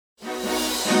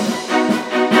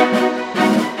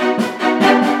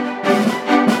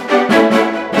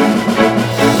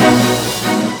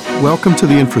Welcome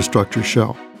to the Infrastructure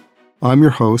Show. I'm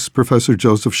your host, Professor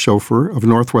Joseph Schofer of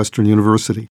Northwestern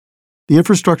University. The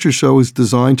Infrastructure Show is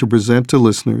designed to present to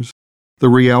listeners the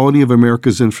reality of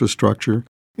America's infrastructure,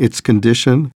 its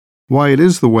condition, why it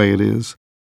is the way it is,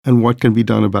 and what can be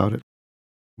done about it.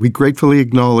 We gratefully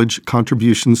acknowledge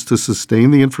contributions to sustain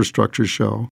the Infrastructure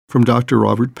Show from Dr.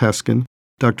 Robert Peskin,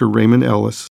 Dr. Raymond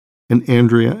Ellis, and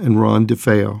Andrea and Ron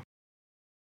DeFeo.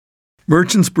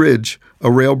 Merchants Bridge,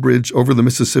 a rail bridge over the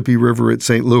Mississippi River at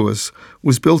St. Louis,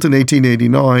 was built in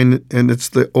 1889, and it's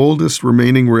the oldest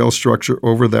remaining rail structure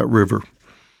over that river.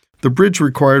 The bridge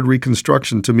required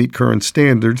reconstruction to meet current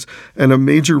standards, and a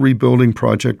major rebuilding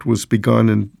project was begun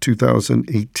in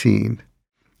 2018.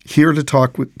 Here to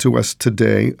talk to us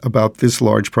today about this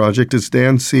large project is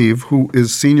Dan Seave, who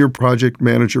is Senior Project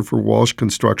Manager for Walsh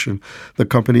Construction, the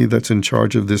company that's in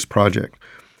charge of this project.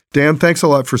 Dan, thanks a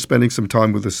lot for spending some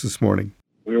time with us this morning.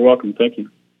 You're welcome. Thank you.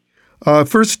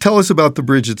 First, tell us about the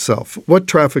bridge itself. What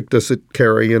traffic does it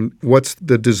carry, and what's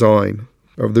the design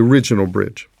of the original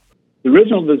bridge? The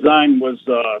original design was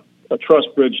a truss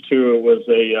bridge, too. It was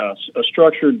a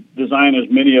structured design, as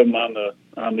many of them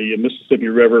on the Mississippi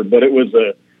River, but it was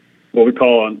what we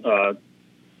call an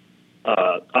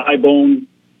eye-bone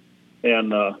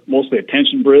and mostly a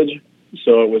tension bridge.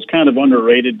 So it was kind of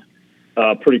underrated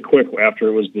pretty quick after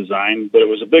it was designed, but it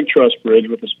was a big truss bridge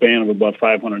with a span of about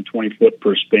 520 foot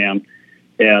per span,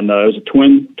 and it was a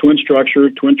twin structure,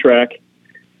 twin track.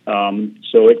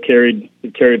 So it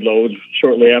carried loads.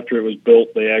 Shortly after it was built,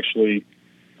 they actually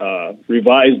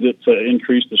revised it to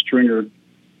increase the stringer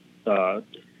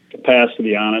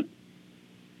capacity on it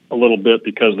a little bit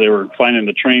because they were finding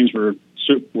the trains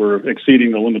were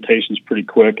exceeding the limitations pretty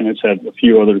quick, and it's had a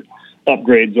few other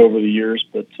upgrades over the years,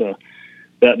 but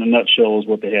that in a nutshell is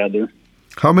what they had there.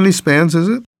 How many spans is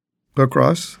it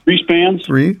across? Three spans.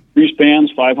 Three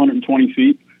spans, 520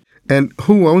 feet. And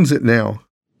who owns it now?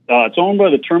 It's owned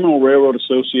by the Terminal Railroad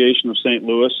Association of St.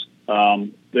 Louis.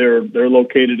 They're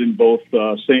located in both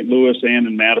St. Louis and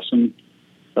in Madison,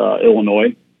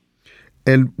 Illinois.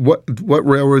 And what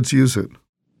railroads use it?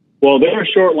 Well, they're a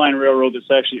short line railroad that's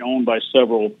actually owned by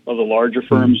several of the larger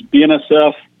firms.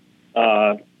 BNSF,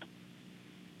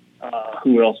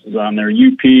 who else is on there?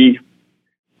 UP.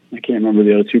 I can't remember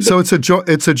the other two. So it's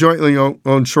a jointly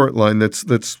owned short line that's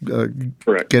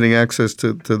correct. Getting access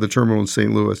to the terminal in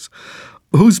St. Louis.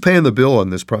 Who's paying the bill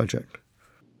on this project?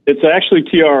 It's actually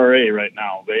TRRA right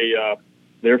now.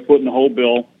 They're footing the whole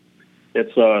bill.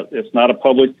 It's not a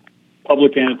public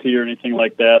entity or anything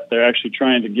like that. They're actually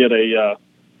trying to get a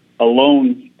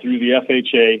loan through the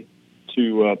FHA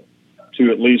to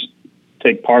at least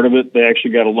take part of it. They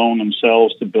actually got a loan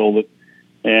themselves to build it,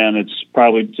 and it's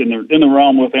probably in the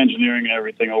realm with engineering and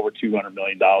everything over $200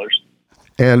 million.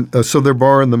 And so they're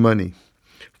borrowing the money,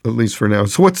 at least for now.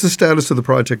 So what's the status of the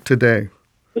project today?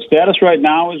 The status right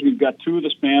now is we've got two of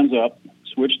the spans up,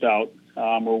 switched out.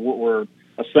 We're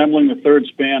assembling the third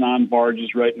span on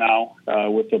barges right now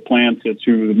with the plan to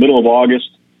the middle of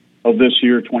August of this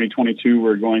year, 2022,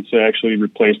 we're going to actually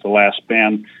replace the last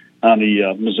span on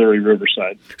the Missouri River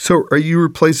side. So are you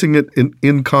replacing it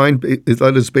in kind?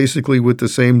 That is basically with the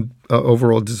same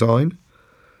overall design?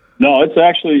 No, it's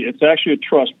actually a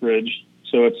truss bridge,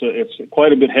 so it's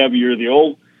quite a bit heavier. The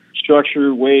old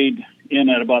structure weighed in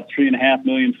at about 3.5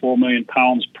 million, 4 million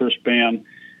pounds per span,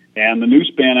 and the new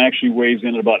span actually weighs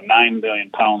in at about 9 million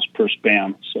pounds per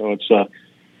span. So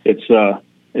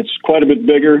it's quite a bit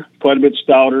bigger, quite a bit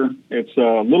stouter. It's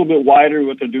a little bit wider.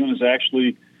 What they're doing is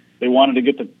actually they wanted to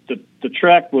get the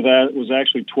track with that was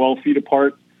actually 12 feet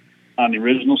apart on the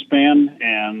original span,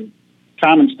 and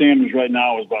common standards right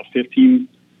now is about 15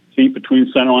 feet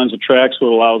between center lines of track, so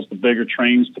it allows the bigger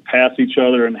trains to pass each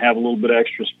other and have a little bit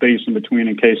extra space in between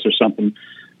in case there's something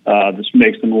that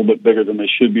makes them a little bit bigger than they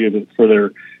should be for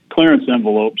their clearance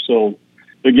envelope. So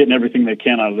they're getting everything they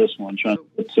can out of this one.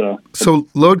 So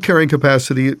load carrying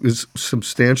capacity is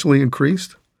substantially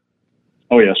increased?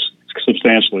 Oh, yes,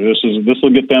 substantially. This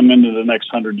will get them into the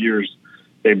next 100 years,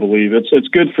 they believe. It's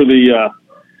good for the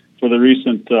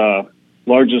recent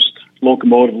largest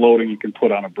locomotive loading you can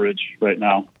put on a bridge right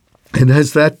now. And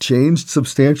has that changed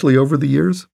substantially over the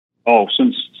years? Oh,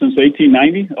 since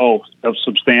 1890? Oh,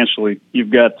 substantially. You've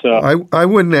got... I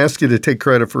wouldn't ask you to take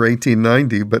credit for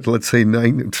 1890, but let's say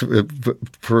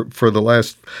for the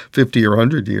last 50 or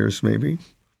 100 years, maybe.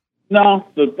 No,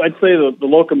 I'd say the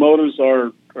locomotives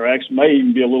are actually might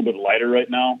even be a little bit lighter right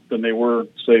now than they were,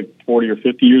 say, 40 or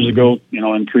 50 years ago,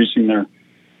 increasing their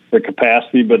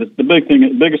capacity. But the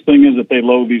biggest thing is that they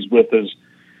load these with is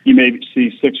you may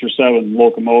see 6 or 7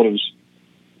 locomotives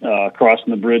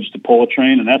crossing the bridge to pull a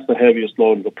train, and that's the heaviest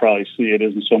load you'll probably see. It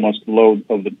isn't so much the load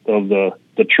of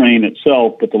the train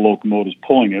itself, but the locomotives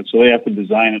pulling it. So they have to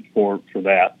design it for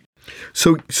that.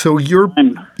 So you're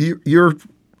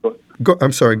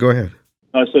I'm sorry. Go ahead.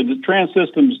 So the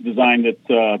Trans-System's designed it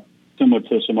similar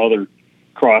to some other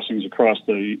crossings across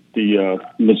the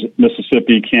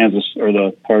Mississippi,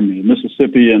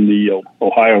 Mississippi and the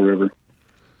Ohio River.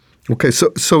 Okay,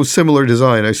 so similar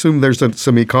design. I assume there's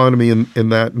some economy in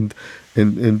that, and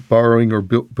in borrowing or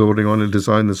building on a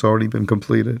design that's already been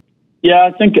completed. Yeah,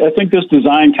 I think this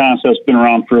design concept's been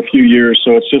around for a few years,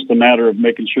 so it's just a matter of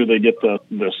making sure they get the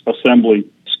assembly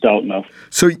stout enough.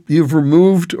 So you're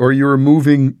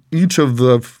removing each of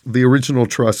the original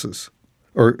trusses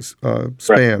or spans,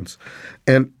 right.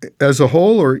 And as a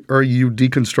whole, or are you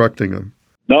deconstructing them?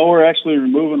 No, we're actually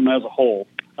removing them as a whole.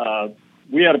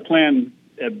 We had a plan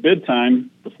at bid time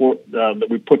before that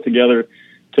we put together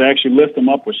to actually lift them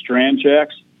up with strand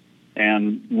jacks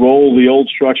and roll the old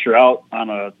structure out on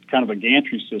a kind of a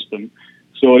gantry system.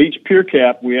 So at each pier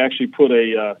cap, we actually put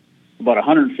a about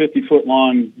 150 foot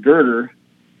long girder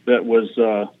that was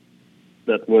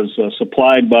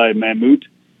supplied by Mammut.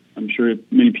 I'm sure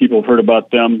many people have heard about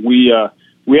them. We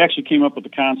actually came up with the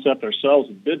concept ourselves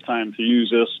at bid time to use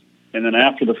this. And then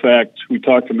after the fact, we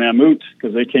talked to Mammut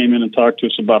because they came in and talked to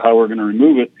us about how we're going to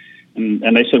remove it. And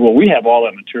they said, well, we have all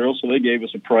that material. So they gave us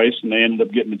a price, and they ended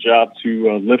up getting the job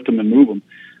to lift them and move them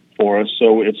for us.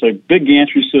 So it's a big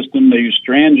gantry system. They use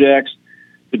strand jacks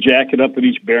to jack it up at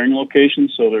each bearing location.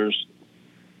 So there's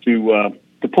to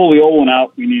pull the old one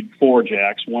out, we need 4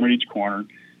 jacks, one at each corner.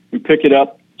 We pick it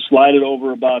up, slide it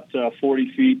over about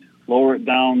 40 feet, lower it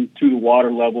down to the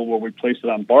water level where we place it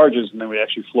on barges, and then we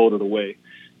actually float it away.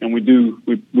 And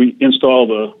we install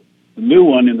the new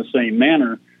one in the same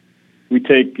manner. We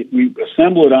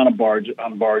assemble it on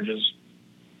barges,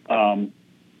 all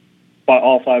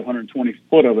 520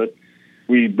 foot of it.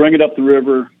 We bring it up the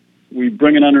river. We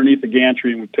bring it underneath the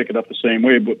gantry, and we pick it up the same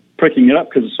way. But picking it up,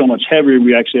 because it's so much heavier,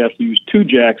 we actually have to use 2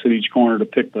 jacks at each corner to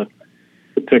pick the.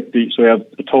 So we have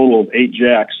a total of 8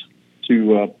 jacks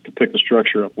to pick the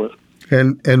structure up with.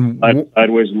 And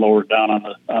sideways and lower it down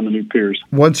on the new piers.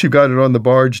 Once you got it on the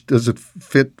barge, does it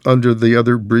fit under the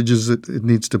other bridges it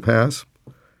needs to pass?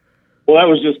 Well, that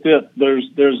was just it.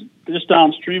 There's just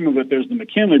downstream of it, there's the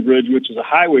McKinley Bridge, which is a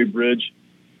highway bridge,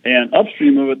 and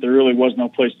upstream of it, there really was no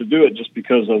place to do it just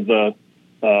because of the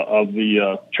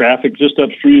traffic. Just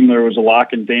upstream, there was a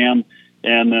lock and dam,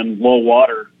 and then low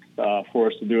water for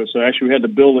us to do it. So actually, we had to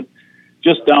build it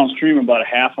just downstream, about a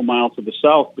half a mile to the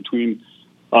south between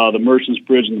the Merchants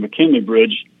Bridge and the McKinley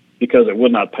Bridge, because it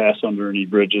would not pass under any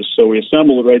bridges. So we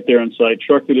assembled it right there on site,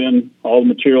 trucked it in. All the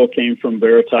material came from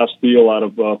Veritas Steel out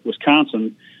of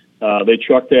Wisconsin. They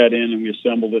trucked that in, and we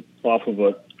assembled it off of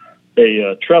a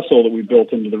trestle that we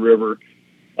built into the river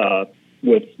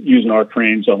with using our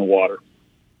cranes on the water.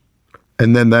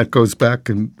 And then that goes back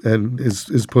and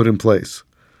is put in place.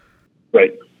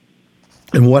 Right.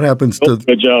 And what happens to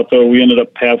the job, though? We ended up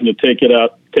having to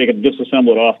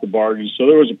disassemble it off the barges. So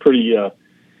there was a pretty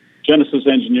Genesis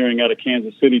Engineering out of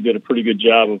Kansas City did a pretty good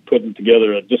job of putting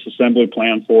together a disassembly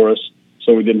plan for us,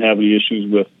 so we didn't have any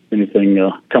issues with anything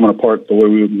coming apart the way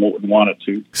we would want it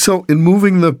to. So in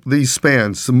moving these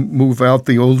spans, move out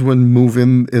the old one, move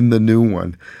in the new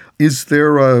one, is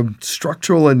there a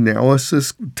structural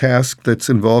analysis task that's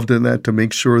involved in that to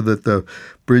make sure that the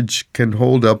bridge can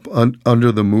hold up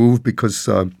under the move, because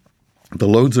the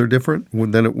loads are different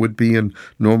than it would be in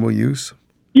normal use?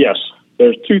 Yes.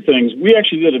 There's 2 things. We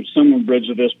actually did a similar bridge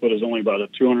to this, but it's only about a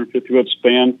 250-foot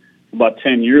span about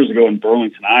 10 years ago in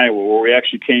Burlington, Iowa, where we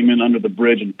actually came in under the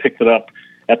bridge and picked it up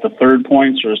at the third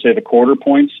points, or say the quarter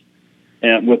points,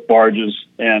 and with barges.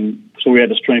 And so we had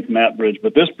to strengthen that bridge.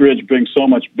 But this bridge being so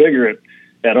much bigger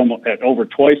at over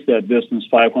twice that distance,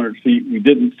 500 feet, we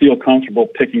didn't feel comfortable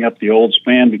picking up the old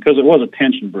span because it was a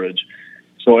tension bridge.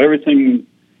 So everything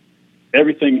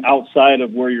outside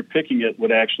of where you're picking it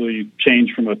would actually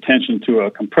change from a tension to a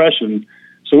compression.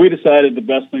 So we decided the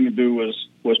best thing to do was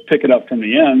pick it up from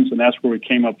the ends, and that's where we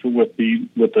came up with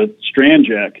the strand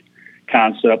jack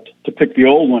concept to pick the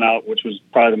old one out, which was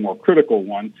probably the more critical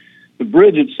one. The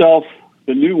bridge itself,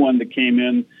 the new one that came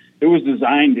in, it was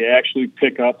designed to actually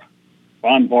pick up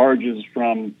on barges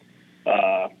from,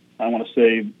 I want to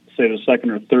say the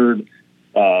second or third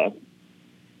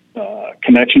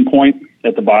connection point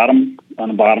at the bottom, on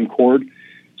the bottom cord.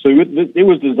 So it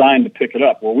was designed to pick it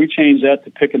up. Well, we changed that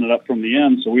to picking it up from the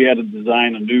end, so we had to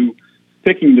design a new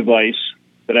picking device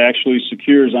that actually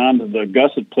secures onto the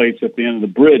gusset plates at the end of the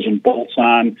bridge and bolts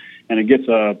on, and it gets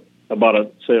I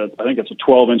think it's a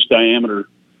 12-inch diameter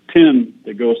pin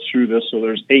that goes through this. So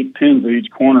there's 8 pins at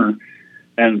each corner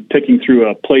and picking through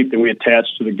a plate that we attach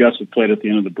to the gusset plate at the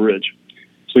end of the bridge.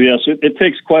 So yes, it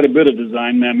takes quite a bit of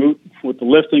design. Mammoth, with the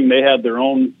lifting, they had their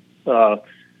own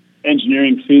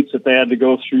engineering feats that they had to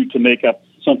go through to make up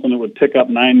something that would pick up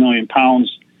 9 million pounds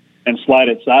and slide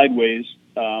it sideways.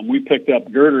 We picked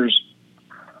up girders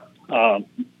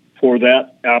for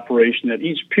that operation. At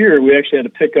each pier, we actually had to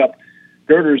pick up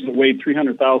girders that weighed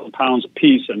 300,000 pounds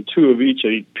apiece and 2 of each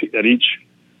at each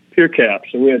pier cap.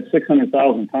 So we had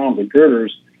 600,000 pounds of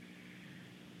girders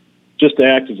just to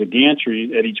act as a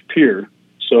gantry at each pier.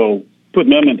 So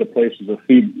putting them into place as a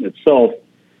feed itself,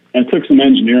 and it took some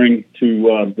engineering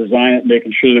to design it,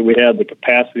 making sure that we had the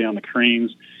capacity on the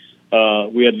cranes.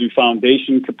 We had to do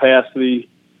foundation capacity.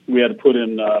 We had to put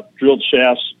in drilled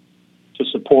shafts to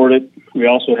support it. We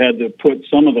also had to put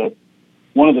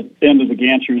one of the end of the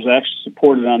gantry was actually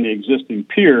supported on the existing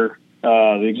pier.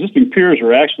 The existing piers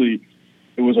were actually,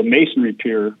 it was a masonry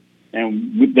pier,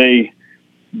 and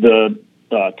the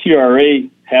TRA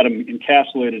had them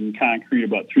encapsulated in concrete,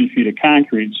 about 3 feet of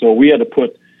concrete. So we had to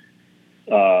put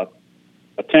a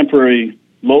temporary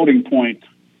loading point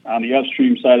on the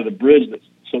upstream side of the bridge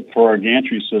for our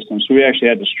gantry system. So we actually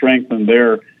had to strengthen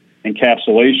their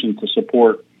encapsulation to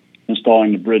support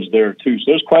installing the bridge there too. So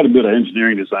there's quite a bit of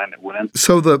engineering design that went in.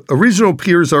 So the original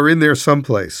piers are in there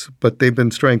someplace, but they've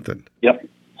been strengthened. Yep.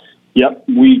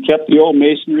 We kept the old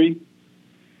masonry.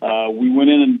 We went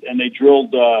in and they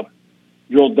drilled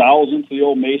dowels into the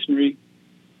old masonry,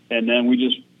 and then we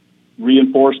just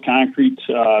reinforced concrete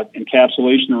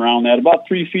encapsulation around that, about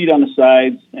 3 feet on the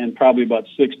sides and probably about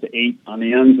 6 to 8 on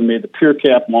the ends, and made the pier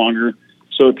cap longer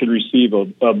so it could receive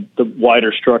the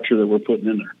wider structure that we're putting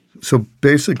in there. So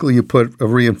basically you put a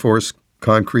reinforced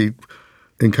concrete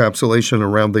encapsulation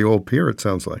around the old pier, it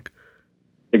sounds like.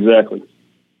 Exactly.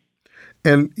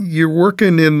 And you're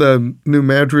working in the New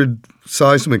Madrid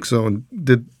seismic zone.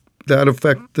 Did that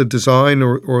affect the design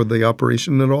or the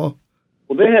operation at all?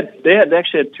 Well, they had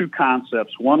actually had 2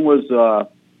 concepts. One was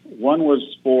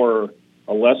for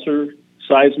a lesser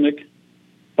seismic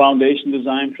foundation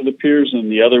design for the piers,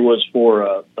 and the other was for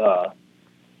a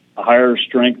higher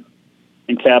strength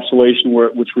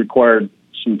encapsulation, which required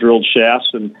some drilled shafts.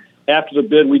 And after the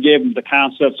bid, we gave them the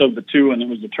concepts of the 2, and it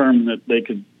was determined that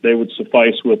they would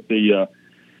suffice with the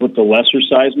lesser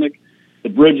seismic. The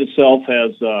bridge itself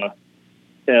has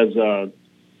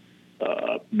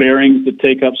bearings that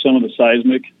take up some of the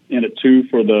seismic in it too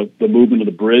for the movement of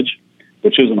the bridge,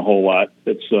 which isn't a whole lot.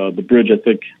 It's the bridge. I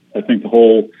think the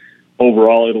whole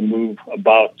overall it'll move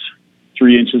about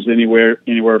 3 inches anywhere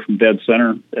from dead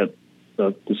center at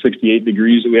the 68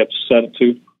 degrees that we have to set it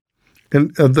to.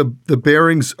 And the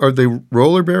bearings, are they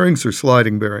roller bearings or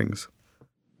sliding bearings?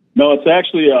 No, it's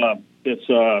actually I'm at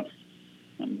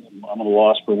a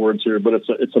loss for words here, but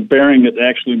it's a bearing that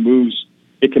actually moves.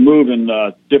 It can move in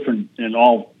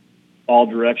all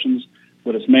directions,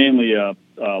 but it's mainly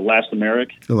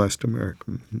elastomeric. Elastomeric.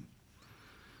 Mm-hmm.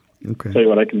 Okay. I'll tell you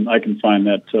what, I can find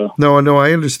that. No,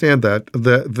 I understand that.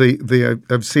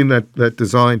 I've seen that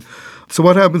design. So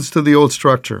what happens to the old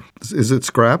structure? Is it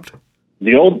scrapped?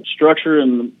 The old structure,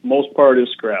 in the most part, is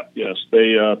scrapped. Yes,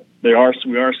 we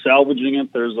are salvaging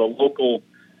it. There's a local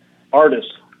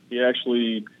artist. He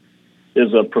actually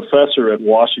is a professor at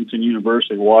Washington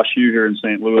University, WashU here in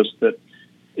St. Louis, that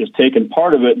is taking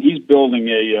part of it. He's building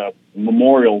a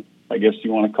memorial, I guess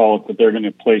you want to call it, that they're going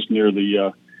to place near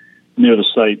the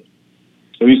site.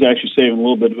 So he's actually saving a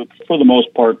little bit of it. For the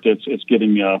most part, it's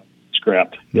getting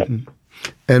scrapped. Yeah.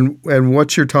 Mm-hmm. And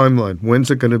what's your timeline? When's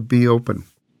it going to be open?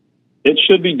 It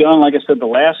should be done. Like I said, the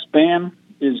last span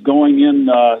is going in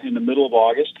the middle of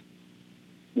August.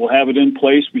 We'll have it in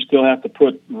place. We still have to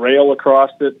put rail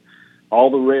across it. All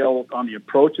the rail on the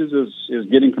approaches is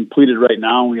getting completed right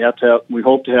now. We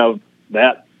hope to have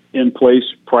that in place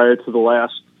prior to the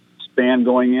last span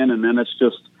going in, and then it's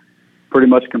just pretty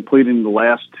much completing the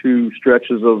last 2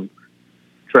 stretches of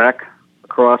track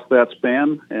across that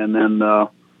span, and then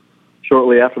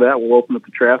shortly after that we'll open up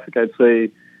the traffic. I'd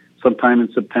say sometime in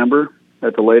September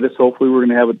at the latest. Hopefully we're going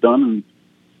to have it done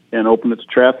and open it to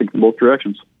traffic in both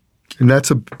directions. And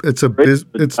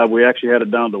we actually had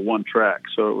it down to 1 track,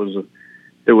 so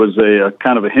it was a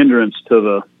kind of a hindrance to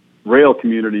the rail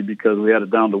community because we had it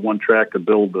down to 1 track to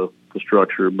build the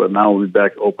structure. But now we'll be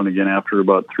back open again after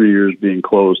about 3 years being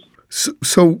closed.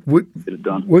 So get it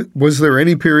done. Was there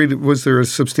a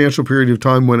substantial period of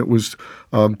time when it was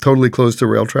totally closed to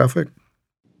rail traffic?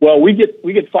 Well, we get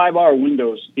 5-hour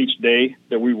windows each day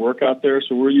that we work out there,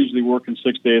 so we're usually working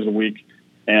 6 days a week.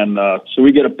 And so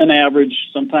we get an average,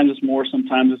 sometimes it's more,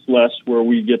 sometimes it's less, where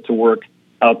we get to work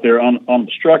out there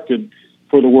unobstructed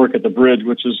for the work at the bridge,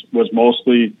 which was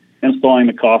mostly installing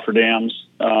the cofferdams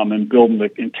and building the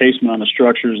encasement on the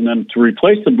structures. And then to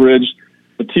replace the bridge,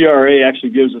 the TRA actually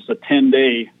gives us a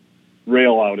 10-day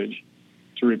rail outage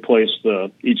to replace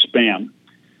each span.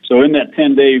 So in that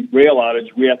 10-day rail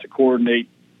outage, we have to coordinate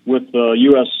with the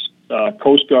U.S.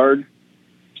 Coast Guard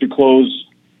to close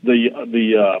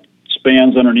the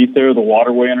spans underneath there, the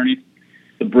waterway underneath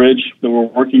the bridge that we're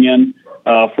working in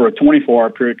for a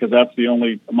 24-hour period, because that's the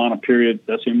only amount of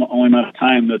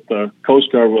time that the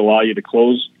Coast Guard will allow you to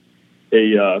close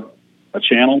a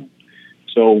channel.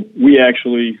 So we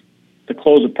actually, to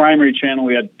close the primary channel,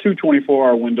 we had two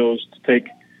 24-hour windows to take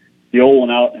the old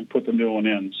one out and put the new one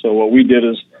in. So what we did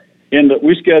is,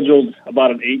 we scheduled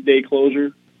about an 8-day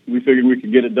closure. We figured we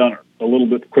could get it done a little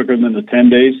bit quicker than the 10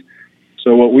 days.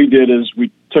 So what we did is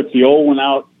we took the old one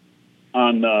out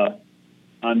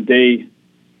on day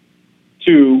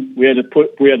 2. We had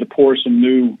to pour some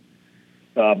new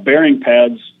bearing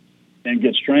pads and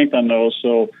get strength on those.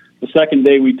 So the second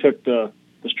day we took the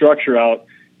structure out,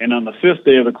 and on the 5th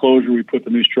day of the closure we put the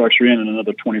new structure in and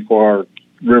another 24-hour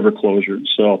river closure.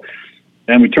 So,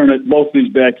 and we turned both of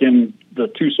these back in. The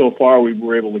 2 so far we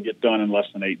were able to get done in less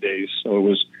than 8 days.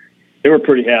 So they were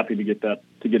pretty happy to get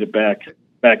it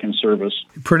back in service.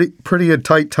 Pretty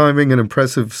tight timing and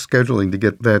impressive scheduling to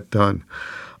get that done.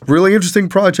 Really interesting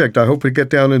project. I hope we get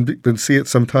down and see it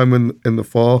sometime in the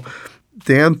fall.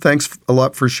 Dan, thanks a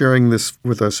lot for sharing this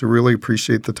with us. I really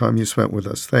appreciate the time you spent with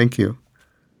us. Thank you.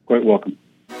 Quite welcome.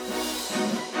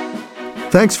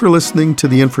 Thanks for listening to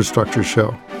The Infrastructure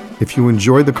Show. If you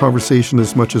enjoyed the conversation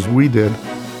as much as we did,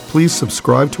 please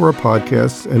subscribe to our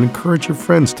podcast and encourage your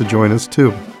friends to join us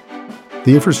too.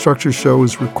 The Infrastructure Show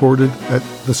is recorded at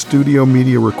the Studio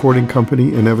Media Recording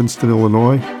Company in Evanston,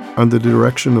 Illinois, under the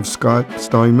direction of Scott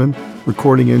Steinman,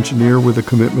 recording engineer with a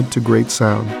commitment to great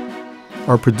sound.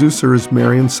 Our producer is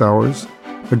Marion Sowers,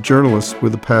 a journalist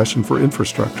with a passion for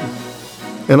infrastructure.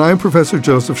 And I'm Professor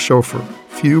Joseph Schofer.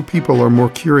 Few people are more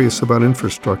curious about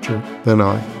infrastructure than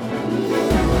I.